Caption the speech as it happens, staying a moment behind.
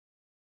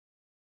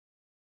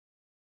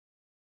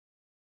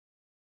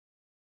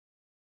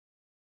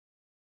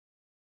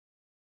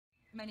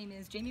My name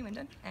is Jamie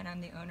Windon, and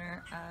I'm the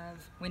owner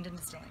of Windon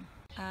Distilling.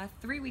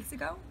 3 weeks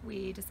ago,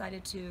 we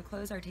decided to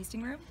close our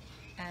tasting room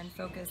and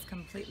focus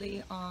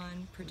completely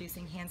on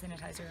producing hand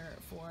sanitizer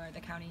for the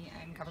county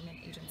and government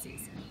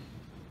agencies.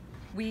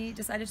 We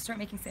decided to start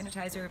making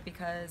sanitizer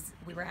because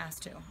we were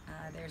asked to.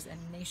 There's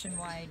a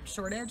nationwide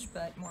shortage,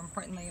 but more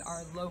importantly,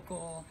 our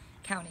local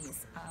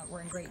counties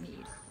were in great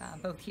need,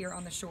 both here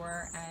on the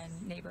shore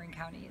and neighboring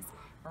counties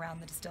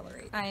around the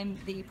distillery. I'm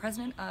the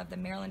president of the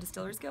Maryland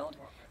Distillers Guild,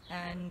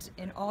 and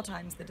in all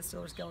times the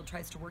Distillers Guild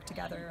tries to work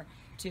together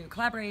to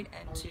collaborate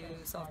and to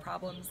solve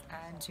problems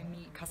and to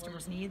meet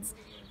customers' needs.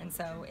 And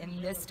so in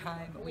this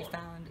time we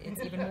found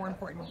it's even more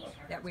important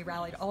that we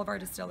rallied all of our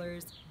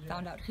distillers,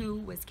 found out who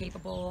was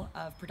capable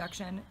of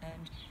production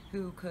and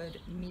who could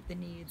meet the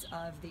needs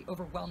of the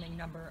overwhelming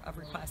number of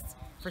requests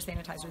for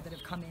sanitizer that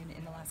have come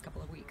in the last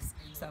couple of weeks.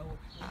 So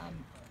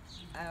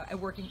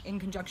working in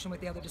conjunction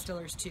with the other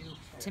distillers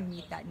to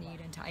meet that need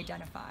and to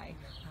identify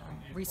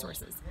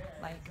resources.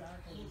 Like,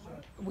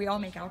 we all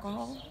make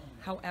alcohol,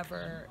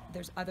 however,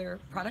 there's other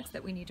products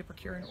that we need to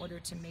procure in order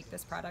to make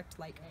this product,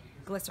 like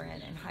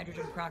glycerin and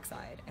hydrogen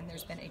peroxide, and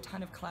there's been a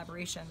ton of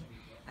collaboration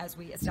as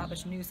we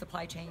establish new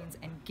supply chains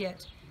and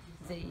get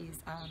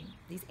these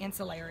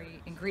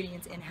ancillary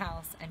ingredients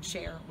in-house and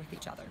share with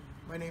each other.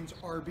 My name's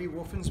R.B.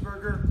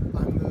 Wolfensberger.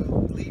 I'm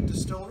the lead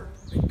distiller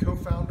and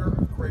co-founder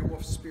of Grey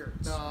Wolf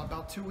Spirits.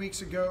 About 2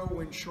 weeks ago,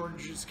 when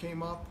shortages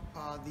came up,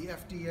 the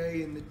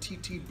FDA and the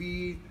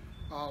TTB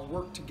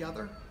worked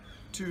together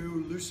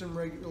to loosen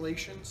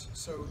regulations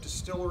so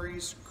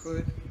distilleries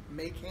could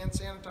make hand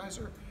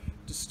sanitizer.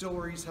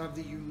 Distilleries have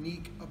the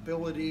unique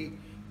ability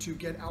to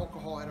get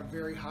alcohol at a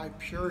very high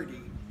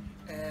purity,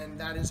 and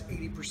that is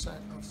 80%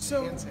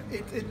 of hand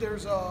sanitizer.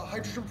 There's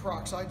hydrogen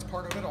peroxide,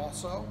 part of it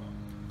also.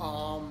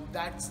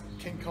 That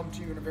can come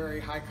to you in a very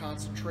high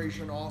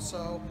concentration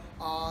also.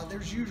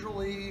 There's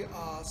usually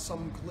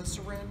some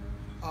glycerin,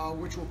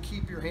 which will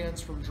keep your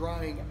hands from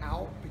drying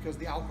out because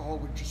the alcohol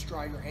would just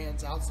dry your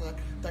hands out, so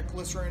that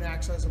glycerin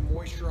acts as a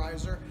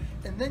moisturizer.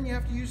 And then you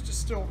have to use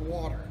distilled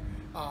water,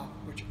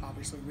 which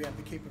obviously we have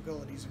the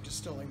capabilities of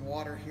distilling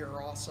water here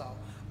also.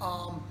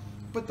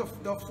 But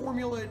the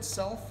formula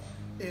itself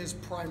is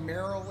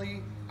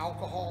primarily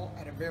alcohol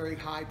at a very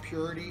high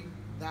purity.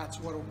 That's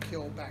what will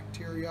kill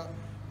bacteria,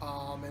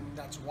 and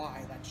that's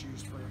why that's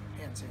used for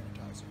hand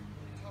sanitizer.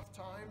 Tough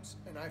times,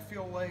 and I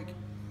feel like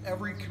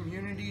every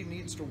community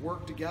needs to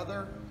work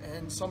together,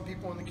 and some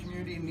people in the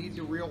community need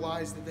to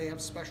realize that they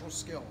have special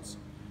skills.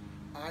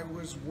 I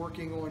was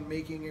working on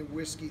making a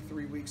whiskey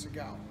 3 weeks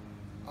ago.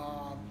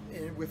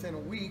 And within a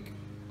week,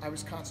 I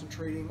was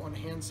concentrating on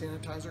hand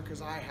sanitizer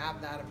because I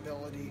have that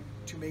ability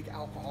to make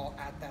alcohol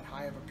at that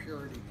high of a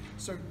purity.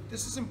 So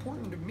this is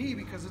important to me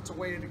because it's a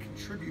way to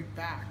contribute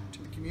back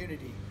to the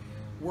community.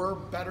 We're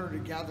better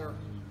together,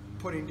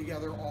 putting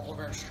together all of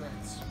our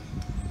strengths.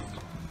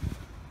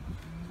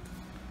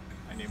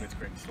 My name is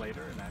Greg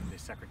Slater, and I'm the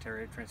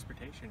Secretary of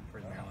Transportation for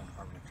the Maryland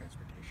Department of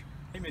Transportation.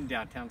 I'm in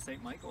downtown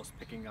St. Michael's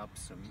picking up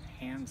some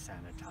hand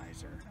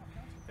sanitizer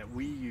that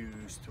we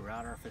use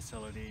throughout our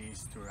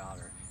facilities, throughout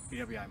our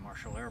BWI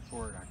Marshall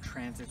Airport, our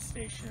transit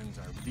stations,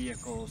 our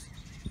vehicles.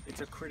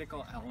 It's a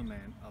critical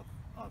element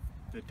of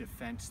the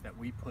defense that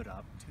we put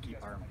up to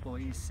keep our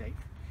employees safe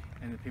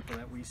and the people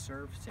that we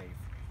serve safe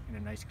in a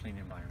nice, clean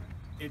environment.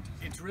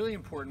 It's really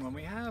important when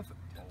we have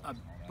a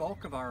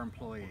bulk of our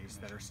employees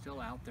that are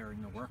still out there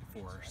in the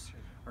workforce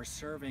are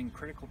serving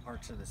critical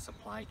parts of the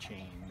supply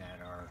chain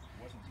that are,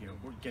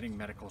 we're getting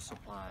medical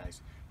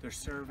supplies. They're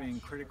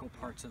serving critical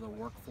parts of the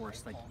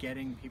workforce, like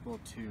getting people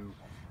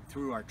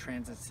through our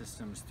transit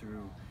systems,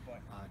 through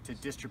to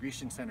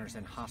distribution centers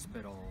and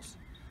hospitals.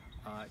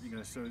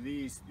 So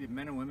the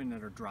men and women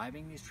that are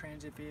driving these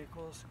transit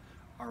vehicles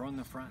are on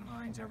the front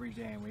lines every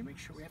day, and we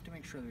have to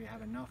make sure that we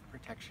have enough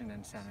protection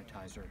and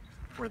sanitizer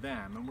for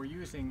them. And we're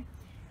using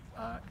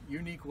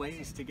unique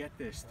ways to get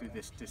this through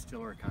this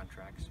distiller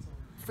contracts.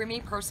 For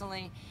me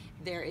personally,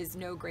 there is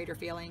no greater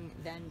feeling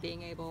than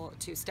being able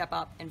to step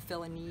up and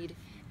fill a need.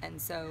 And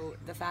so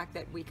the fact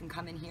that we can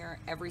come in here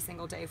every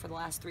single day for the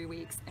last 3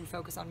 weeks and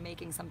focus on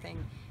making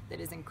something that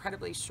is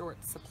incredibly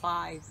short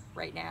supply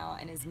right now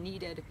and is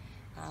needed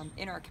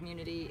in our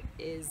community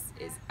is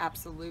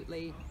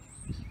absolutely,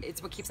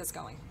 it's what keeps us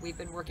going. We've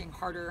been working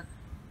harder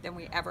than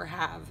we ever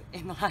have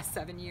in the last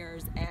 7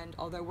 years, and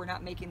although we're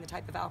not making the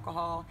type of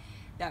alcohol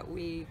that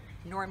we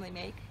normally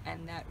make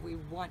and that we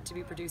want to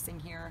be producing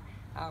here,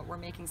 we're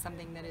making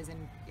something that is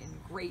in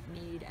great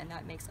need, and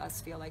that makes us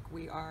feel like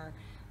we are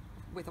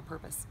with a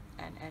purpose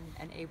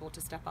and able to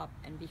step up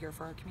and be here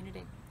for our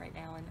community right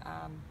now,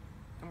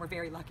 and we're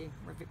very lucky.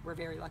 We're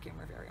very lucky, and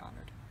we're very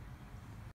honored.